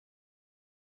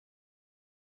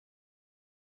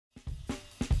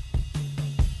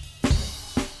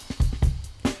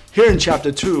Here in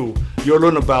Chapter 2, you'll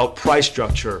learn about price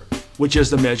structure, which is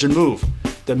the measured move.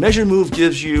 The measured move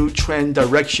gives you trend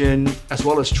direction as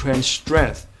well as trend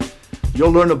strength.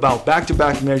 You'll learn about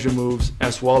back-to-back measure moves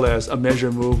as well as a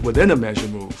measure move within a measure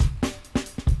move.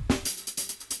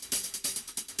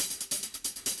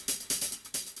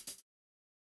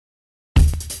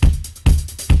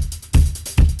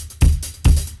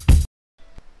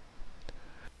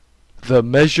 The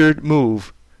measured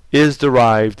move is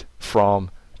derived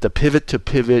from the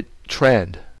pivot-to-pivot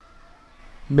trend.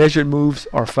 Measured moves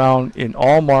are found in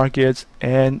all markets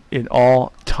and in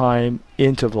all time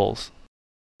intervals.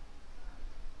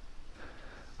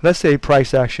 Let's say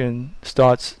price action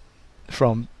starts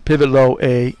from pivot low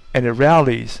A and it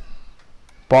rallies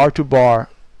bar to bar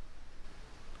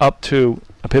up to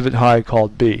a pivot high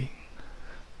called B,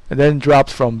 and then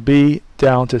drops from B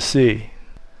down to C,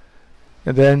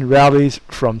 and then rallies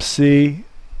from C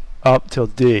up till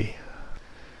D.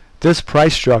 This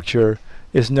price structure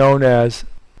is known as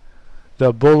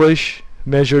the bullish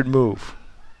measured move.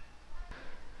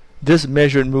 This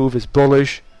measured move is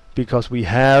bullish because we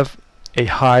have a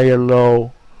higher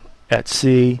low at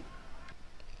C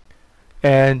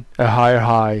and a higher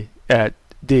high at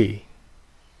D.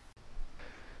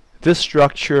 This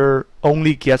structure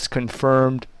only gets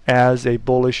confirmed as a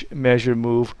bullish measured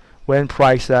move when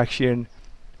price action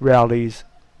rallies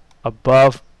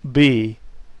above B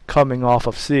coming off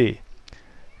of C,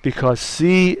 because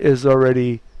C is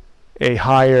already a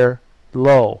higher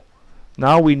low.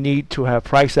 Now we need to have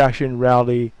price action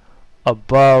rally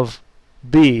above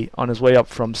B on its way up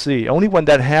from C. Only when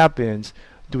that happens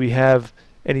do we have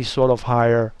any sort of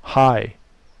higher high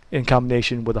in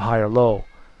combination with a higher low.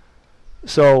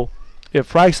 So if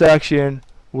price action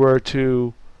were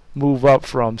to move up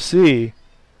from C,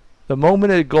 the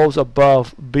moment it goes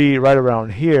above B right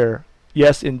around here,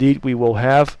 yes, indeed, we will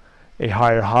have a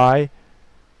higher high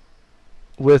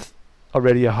with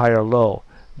already a higher low.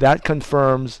 That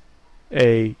confirms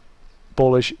a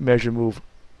bullish measure move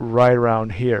right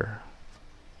around here.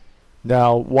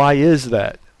 Now, why is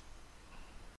that?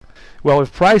 Well,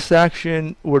 if price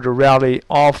action were to rally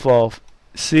off of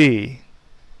C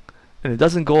and it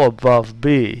doesn't go above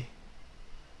B,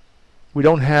 we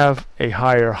don't have a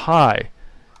higher high.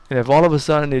 And if all of a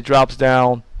sudden it drops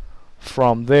down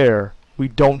from there, we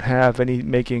don't have any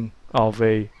making of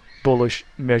a bullish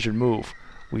measured move.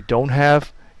 We don't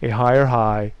have a higher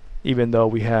high even though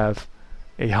we have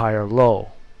a higher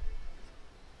low.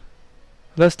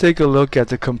 Let's take a look at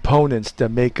the components that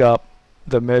make up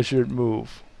the measured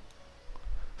move.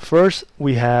 First,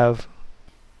 we have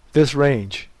this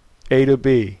range, A to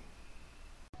B.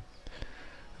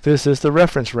 This is the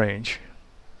reference range.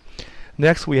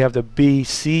 Next, we have the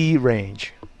BC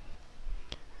range.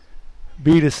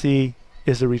 B to C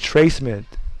is the retracement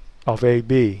of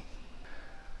AB.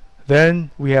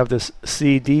 Then we have this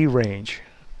CD range.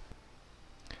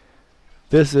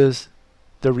 This is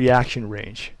the reaction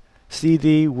range.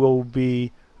 CD will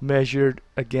be measured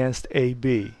against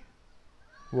AB.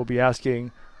 We'll be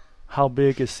asking how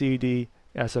big is CD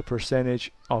as a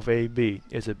percentage of AB.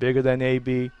 Is it bigger than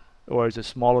AB or is it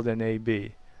smaller than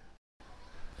AB?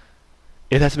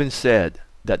 It has been said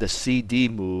that the CD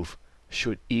move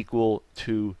should equal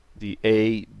to the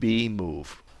AB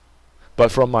move.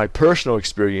 But from my personal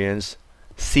experience,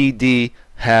 CD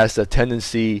has a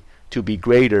tendency to be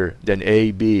greater than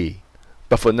AB.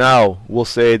 But for now, we'll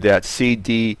say that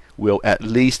CD will at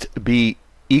least be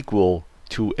equal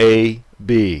to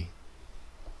AB.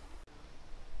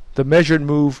 The measured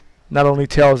move not only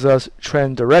tells us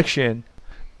trend direction,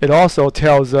 it also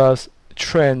tells us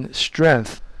trend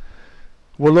strength.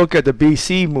 We'll look at the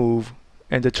BC move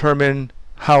and determine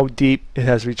how deep it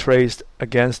has retraced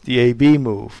against the AB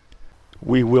move.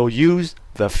 We will use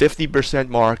the 50%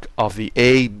 mark of the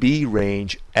AB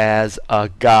range as a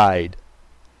guide.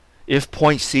 If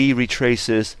point C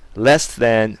retraces less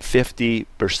than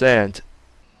 50%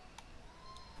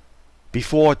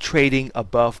 before trading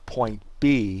above point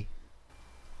B,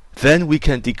 then we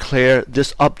can declare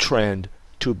this uptrend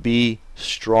to be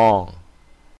strong.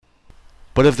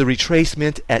 But if the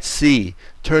retracement at C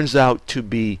turns out to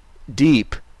be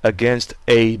deep against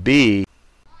AB,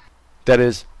 that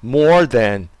is more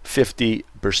than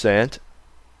 50%,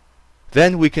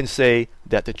 then we can say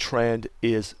that the trend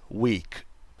is weak.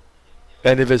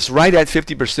 And if it's right at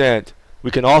 50%,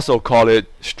 we can also call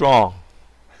it strong.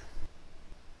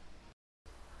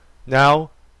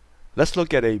 Now, let's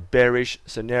look at a bearish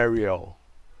scenario.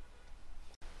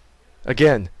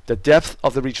 Again, the depth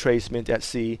of the retracement at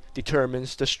C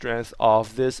determines the strength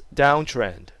of this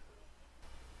downtrend.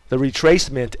 The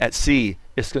retracement at C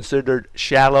is considered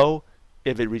shallow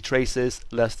if it retraces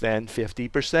less than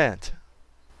 50%.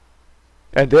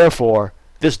 And therefore,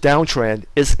 this downtrend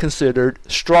is considered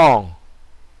strong.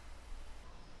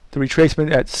 The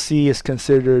retracement at C is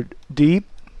considered deep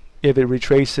if it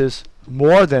retraces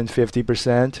more than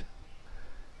 50%,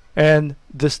 and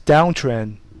this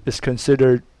downtrend is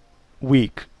considered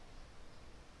weak.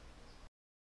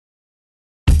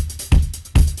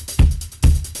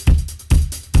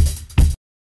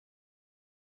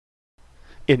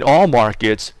 In all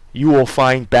markets, you will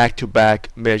find back-to-back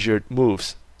measured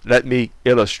moves. Let me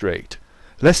illustrate.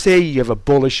 Let's say you have a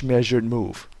bullish measured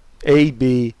move, A,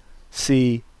 B,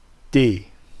 C, D.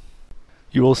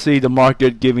 You will see the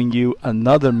market giving you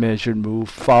another measured move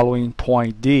following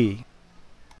point D,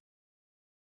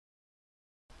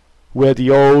 where the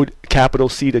old capital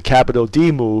C to capital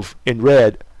D move in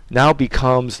red now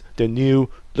becomes the new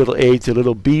little a to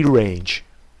little b range.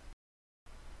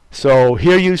 So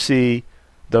here you see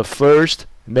the first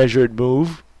measured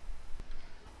move,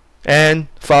 and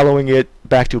following it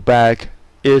back to back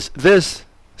is this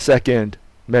second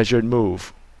measured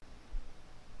move.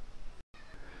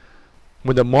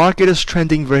 When the market is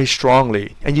trending very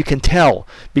strongly, and you can tell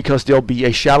because there'll be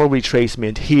a shallow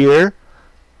retracement here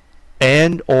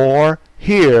and or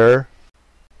here,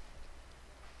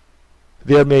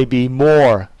 there may be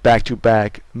more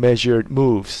back-to-back measured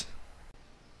moves.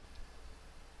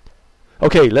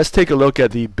 Okay, let's take a look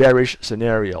at the bearish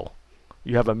scenario.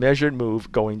 You have a measured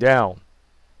move going down,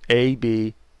 A,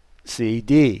 B, C,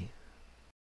 D.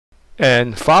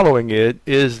 And following it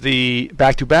is the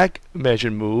back-to-back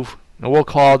measured move, and we'll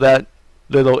call that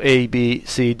little A, B,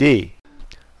 C, D.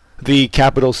 The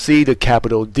capital C to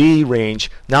capital D range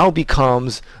now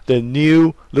becomes the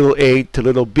new little a to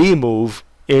little b move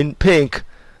in pink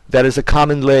that is a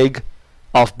common leg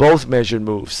of both measured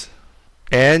moves.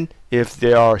 And if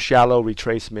there are shallow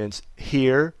retracements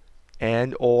here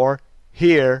and or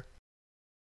here,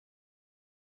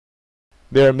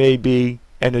 there may be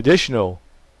an additional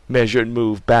measured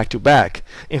move back to back.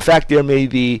 In fact, there may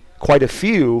be quite a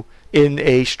few in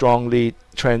a strongly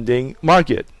trending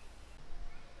market.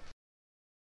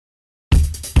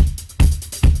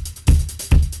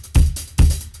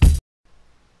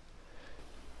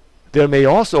 There may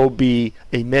also be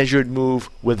a measured move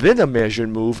within a measured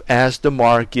move as the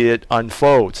market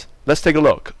unfolds. Let's take a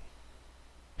look.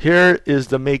 Here is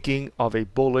the making of a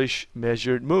bullish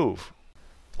measured move.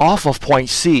 Off of point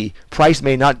C, price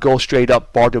may not go straight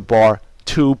up bar to bar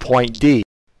to point D.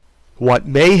 What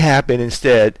may happen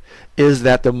instead is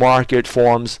that the market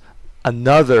forms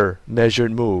another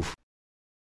measured move.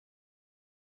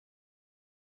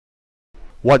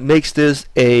 What makes this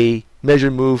a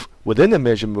measured move within a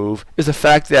measured move is the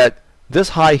fact that this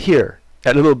high here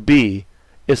at little b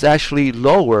is actually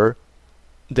lower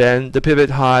than the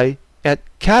pivot high at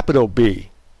capital B.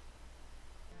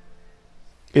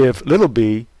 If little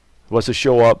b was to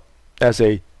show up as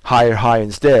a higher high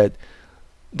instead,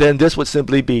 then this would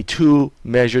simply be two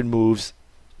measured moves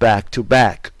back to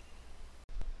back.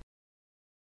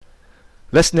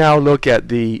 Let's now look at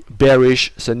the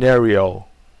bearish scenario.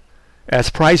 As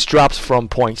price drops from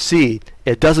point C,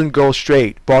 it doesn't go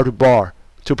straight bar to bar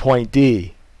to point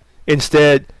D.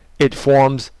 Instead, it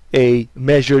forms a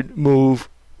measured move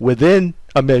within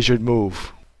a measured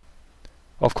move.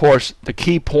 Of course, the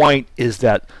key point is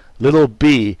that little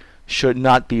b should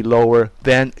not be lower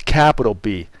than capital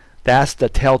B. That's the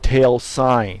telltale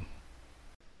sign.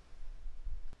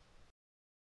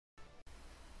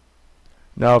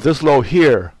 Now, if this low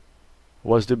here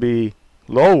was to be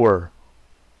lower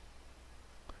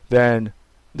than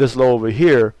this low over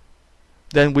here,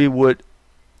 then we would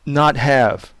not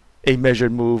have a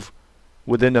measured move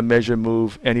within a measured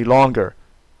move any longer.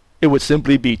 It would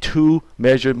simply be two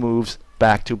measured moves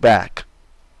back to back.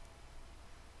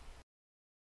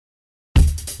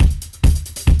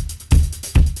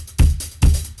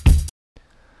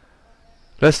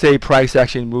 Let's say price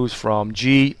action moves from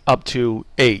G up to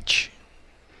H.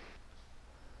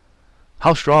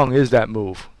 How strong is that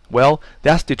move? Well,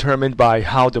 that's determined by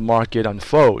how the market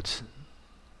unfolds.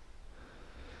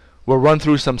 We'll run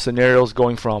through some scenarios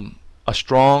going from a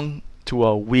strong to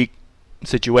a weak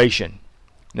situation.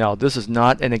 Now, this is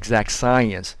not an exact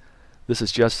science. This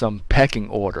is just some pecking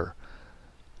order.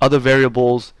 Other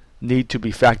variables need to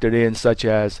be factored in, such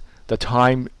as the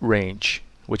time range,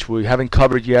 which we haven't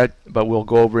covered yet, but we'll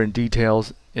go over in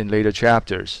details in later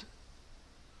chapters.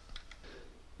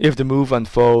 If the move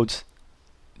unfolds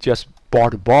just bar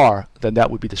to bar, then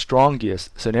that would be the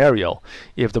strongest scenario.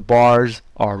 If the bars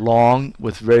are long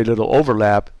with very little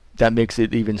overlap, that makes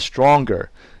it even stronger.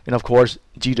 And of course,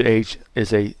 G to H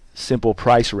is a simple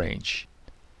price range.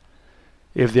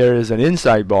 if there is an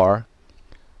inside bar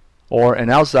or an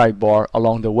outside bar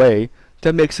along the way,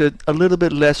 that makes it a little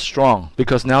bit less strong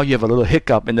because now you have a little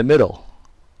hiccup in the middle.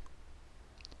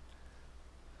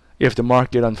 If the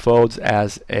market unfolds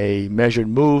as a measured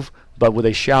move but with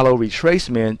a shallow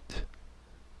retracement,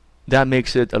 that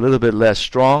makes it a little bit less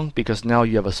strong because now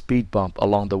you have a speed bump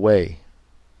along the way.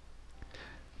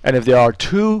 And if there are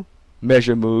two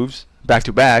measured moves back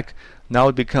to back, now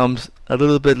it becomes a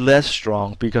little bit less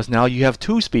strong because now you have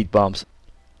two speed bumps.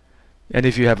 And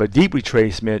if you have a deep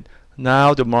retracement,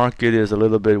 now the market is a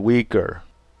little bit weaker.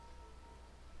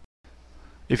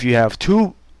 If you have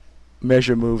two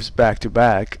measure moves back to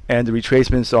back and the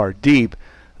retracements are deep,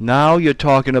 now you're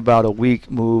talking about a weak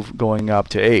move going up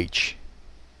to H.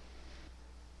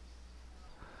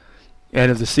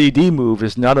 And if the CD move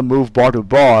is not a move bar to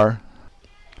bar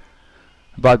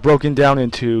but broken down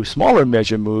into smaller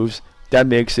measure moves, that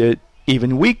makes it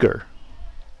even weaker.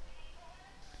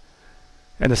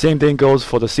 And the same thing goes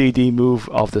for the CD move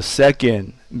of the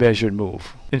second measured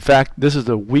move. In fact, this is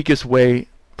the weakest way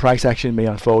price action may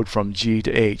unfold from G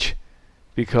to H,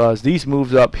 because these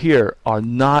moves up here are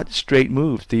not straight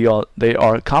moves. They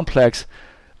are complex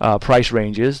price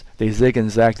ranges. They zig and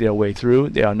zag their way through.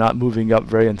 They are not moving up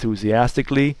very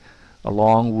enthusiastically,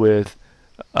 along with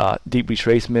deep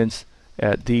retracements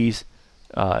at these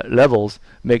levels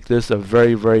make this a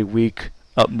very, very weak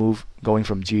up move going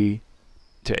from G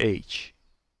to H.